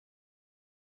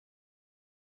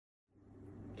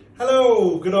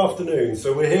Hello, good afternoon.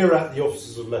 So we're here at the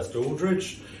offices of Lester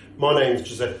Aldridge. My name is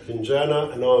Giuseppe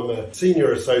Pingerna and I'm a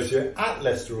Senior Associate at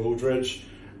Lester Aldridge,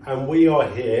 and we are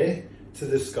here to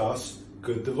discuss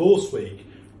Good Divorce Week.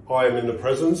 I am in the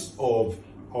presence of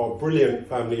our brilliant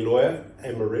family lawyer,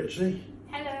 Emma Ritchie.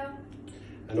 Hello.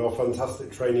 And our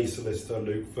fantastic trainee solicitor,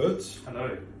 Luke Foots.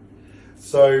 Hello.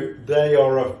 So they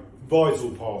are a vital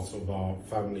part of our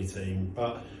family team,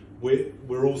 but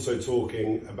we're also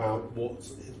talking about what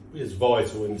is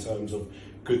vital in terms of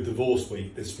Good Divorce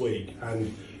Week this week.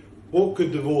 And what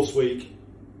Good Divorce Week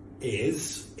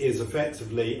is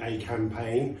effectively a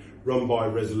campaign run by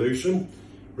Resolution.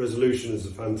 Resolution is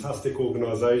a fantastic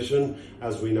organisation,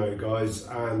 as we know, guys,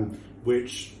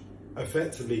 which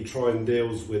effectively try and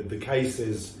deals with the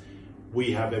cases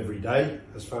we have every day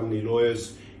as family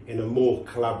lawyers in a more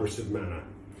collaborative manner.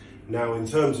 Now, in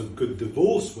terms of Good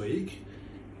Divorce Week,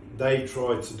 they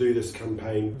try to do this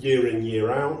campaign year in, year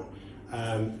out,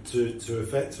 to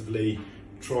effectively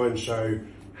try and show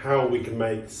how we can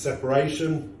make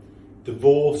separation,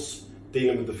 divorce,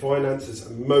 dealing with the finances,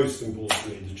 and most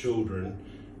importantly, the children,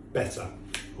 better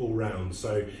all round.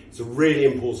 So it's a really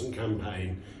important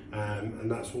campaign, and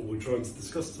that's what we're trying to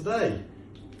discuss today.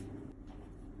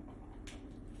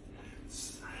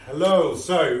 Hello.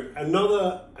 So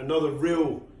another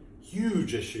real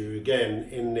huge issue again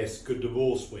in this Good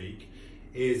Divorce Week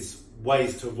is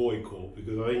ways to avoid court,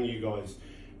 because I think you guys,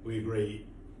 we agree,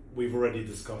 we've already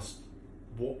discussed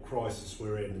what crisis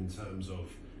we're in terms of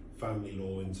family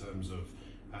law, in terms of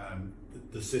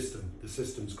the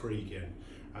system's creaking.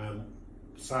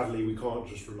 Sadly, we can't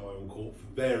just rely on court for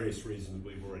various reasons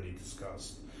we've already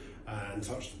discussed and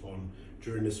touched upon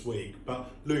during this week.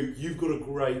 But Luke, you've got a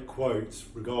great quote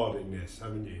regarding this,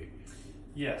 haven't you?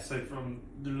 Yeah, so from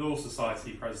the Law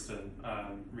Society president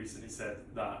recently said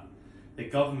that the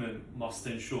government must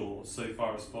ensure, so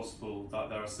far as possible, that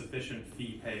there are sufficient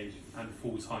fee paid and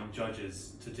full-time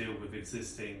judges to deal with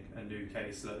existing and new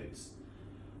caseloads.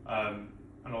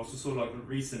 And also sort of like a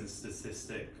recent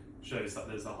statistic shows that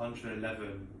there's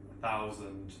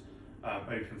 111,000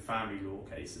 open family law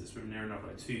cases, with near enough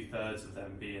like 2/3 of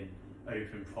them being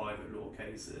open private law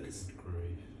cases. Good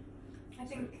grief. I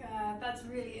think that's a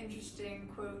really interesting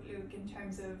quote, Luke, in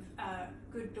terms of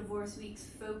Good Divorce Week's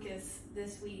focus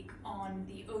this week on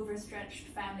the overstretched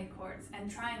family courts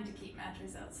and trying to keep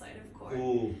matters outside of court.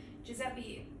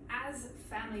 Giuseppe, as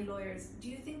family lawyers, do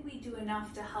you think we do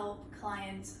enough to help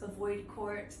clients avoid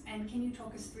court? And can you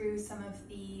talk us through some of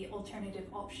the alternative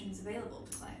options available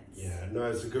to clients? Yeah, no,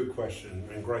 it's a good question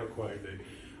and great quote, Luke.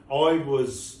 I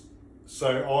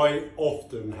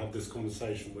often have this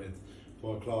conversation with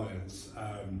my clients,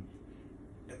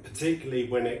 particularly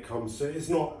when it comes to, it's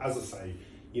not, as I say,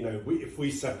 you know, if we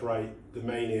separate the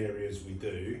main areas we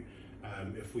do,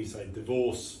 if we say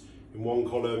divorce in one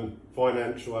column,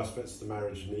 financial aspects of the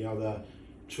marriage in the other,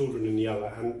 children in the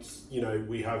other, and you know,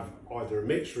 we have either a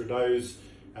mixture of those,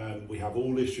 we have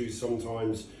all issues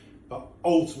sometimes, but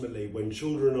ultimately when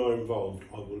children are involved,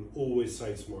 I will always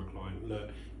say to my client,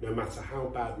 look, no matter how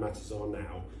bad matters are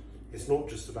now, it's not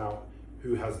just about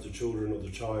who has the children or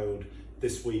the child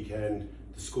this weekend,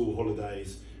 the school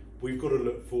holidays. We've got to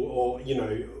look for, or you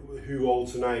know, who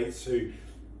alternates,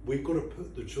 we've got to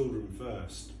put the children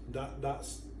first.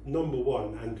 That's number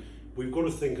one, and we've got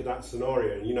to think of that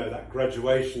scenario, you know, that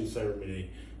graduation ceremony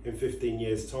in 15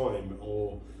 years time,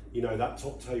 or you know, that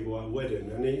top table at a wedding.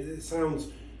 And it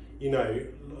sounds, you know,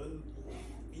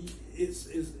 it's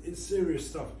serious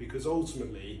stuff, because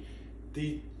ultimately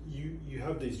you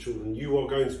have these children, you are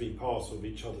going to be part of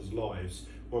each other's lives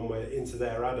when we're into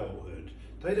their adulthood.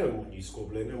 They don't want you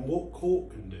squabbling, and what court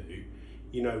can do,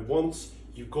 you know, once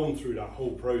you've gone through that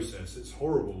whole process, it's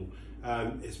horrible.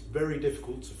 It's very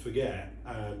difficult to forget,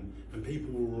 and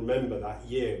people will remember that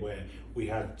year where we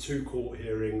had 2 court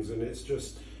hearings, and it's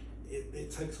just,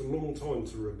 it takes a long time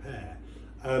to repair.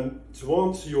 To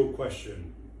answer your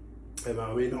question, Emma,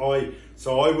 I mean, I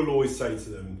will always say to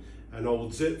them, and I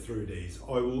will zip through these,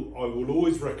 I will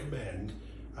always recommend,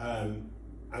 and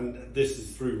this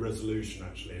is through Resolution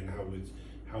actually, and how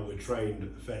we're trained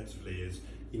effectively is,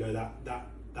 you know, that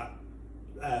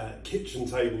kitchen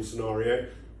table scenario.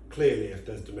 Clearly, if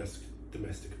there's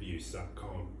domestic abuse,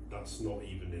 that's not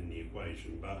even in the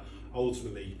equation. But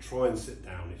ultimately, try and sit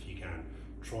down if you can.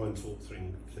 Try and talk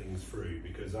things through,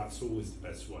 because that's always the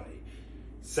best way.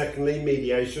 Secondly,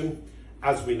 mediation.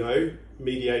 As we know,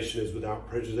 mediation is without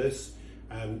prejudice.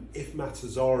 If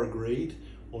matters are agreed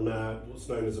on what's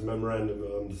known as a memorandum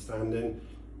of understanding,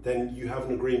 then you have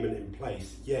an agreement in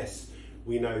place. Yes,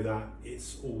 we know that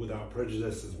it's all without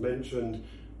prejudice, as mentioned,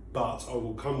 but I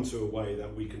will come to a way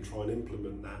that we can try and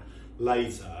implement that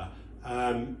later.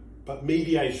 But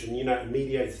mediation, a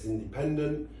mediator's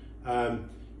independent, and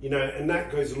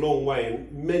that goes a long way.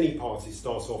 And many parties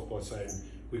start off by saying,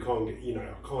 we can't get,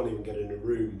 I can't even get in a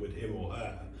room with him or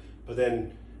her. But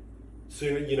then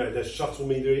soon, there's shuttle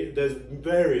mediation, there's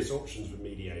various options for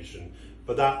mediation,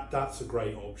 but that's a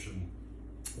great option.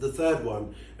 The third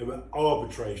one,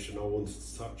 arbitration, I wanted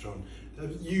to touch on.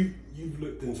 You've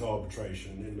looked into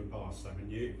arbitration in the past,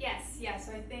 haven't you? Yes.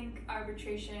 So I think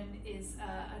arbitration is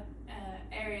an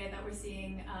area that we're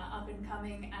seeing up and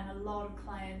coming, and a lot of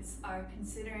clients are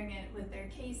considering it with their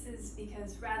cases,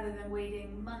 because rather than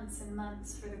waiting months and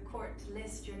months for the court to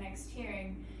list your next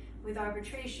hearing, with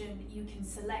arbitration you can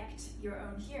select your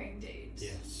own hearing date.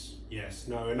 Yes.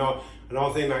 No, and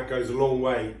I think that goes a long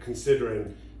way,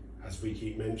 considering, as we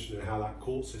keep mentioning, how that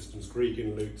court system's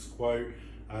creaking. Luke's quote,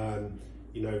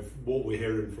 what we're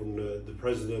hearing from the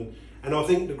president. And I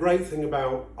think the great thing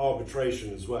about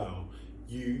arbitration as well,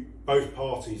 both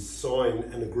parties sign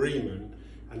an agreement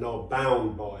and are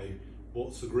bound by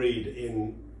what's agreed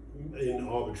in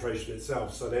arbitration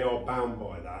itself. So they are bound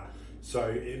by that. So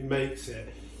it makes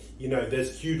it,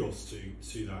 there's kudos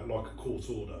to that, like a court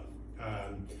order.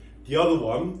 The other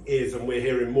one is, and we're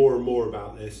hearing more and more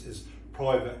about this, is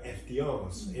private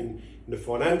FDRs in the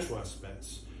financial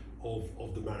aspects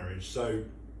of the marriage. So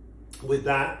with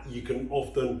that, you can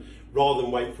often, rather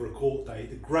than wait for a court date,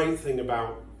 the great thing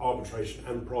about arbitration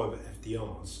and private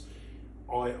FDRs,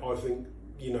 I think,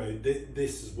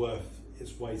 this is worth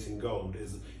its weight in gold,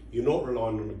 is you're not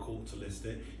relying on a court to list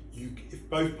it. If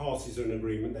both parties are in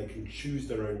agreement, they can choose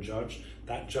their own judge.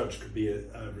 That judge could be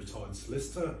a retired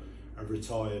solicitor, a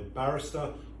retired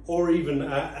barrister, or even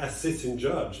a sitting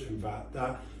judge, in fact.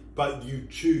 But you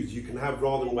choose, you can have,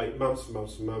 rather than wait months and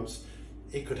months and months,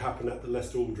 it could happen at the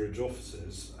Lester Aldridge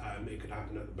offices, it could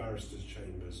happen at the barristers'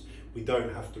 chambers. We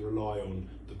don't have to rely on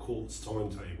the court's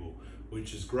timetable,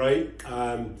 which is great.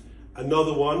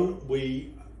 Another one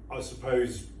I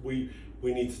suppose we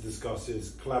need to discuss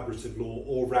is collaborative law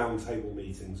or round table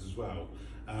meetings as well.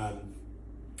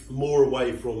 More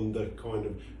away from the kind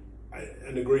of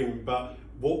an agreement, but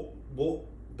what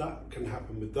that can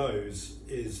happen with those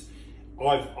is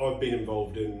I've been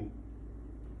involved in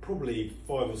probably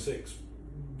 5 or 6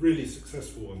 really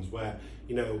successful ones where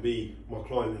it'll be my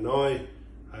client and I,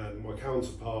 my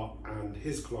counterpart and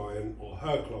his client or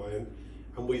her client,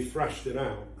 and we thrashed it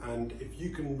out. And if you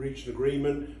can reach an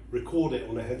agreement, record it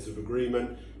on a heads of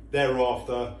agreement,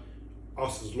 thereafter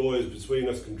us as lawyers between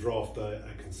us can draft a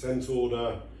consent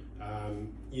order.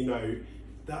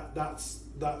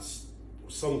 That's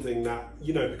something that,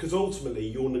 because ultimately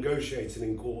you're negotiating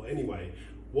in court anyway.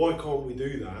 Why can't we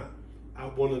do that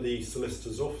at one of the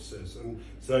solicitors' offices? And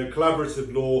so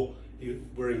collaborative law,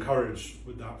 we're encouraged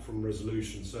with that from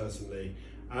resolution, certainly.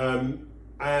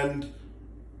 And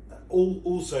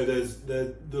also there's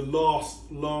the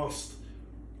last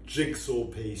jigsaw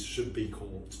piece should be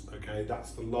court, okay?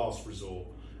 That's the last resort.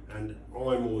 And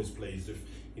I'm always pleased if,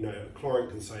 a client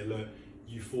can say, look,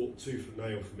 you fought tooth and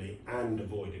nail for me and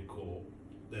avoided court,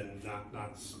 then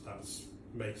that's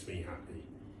makes me happy.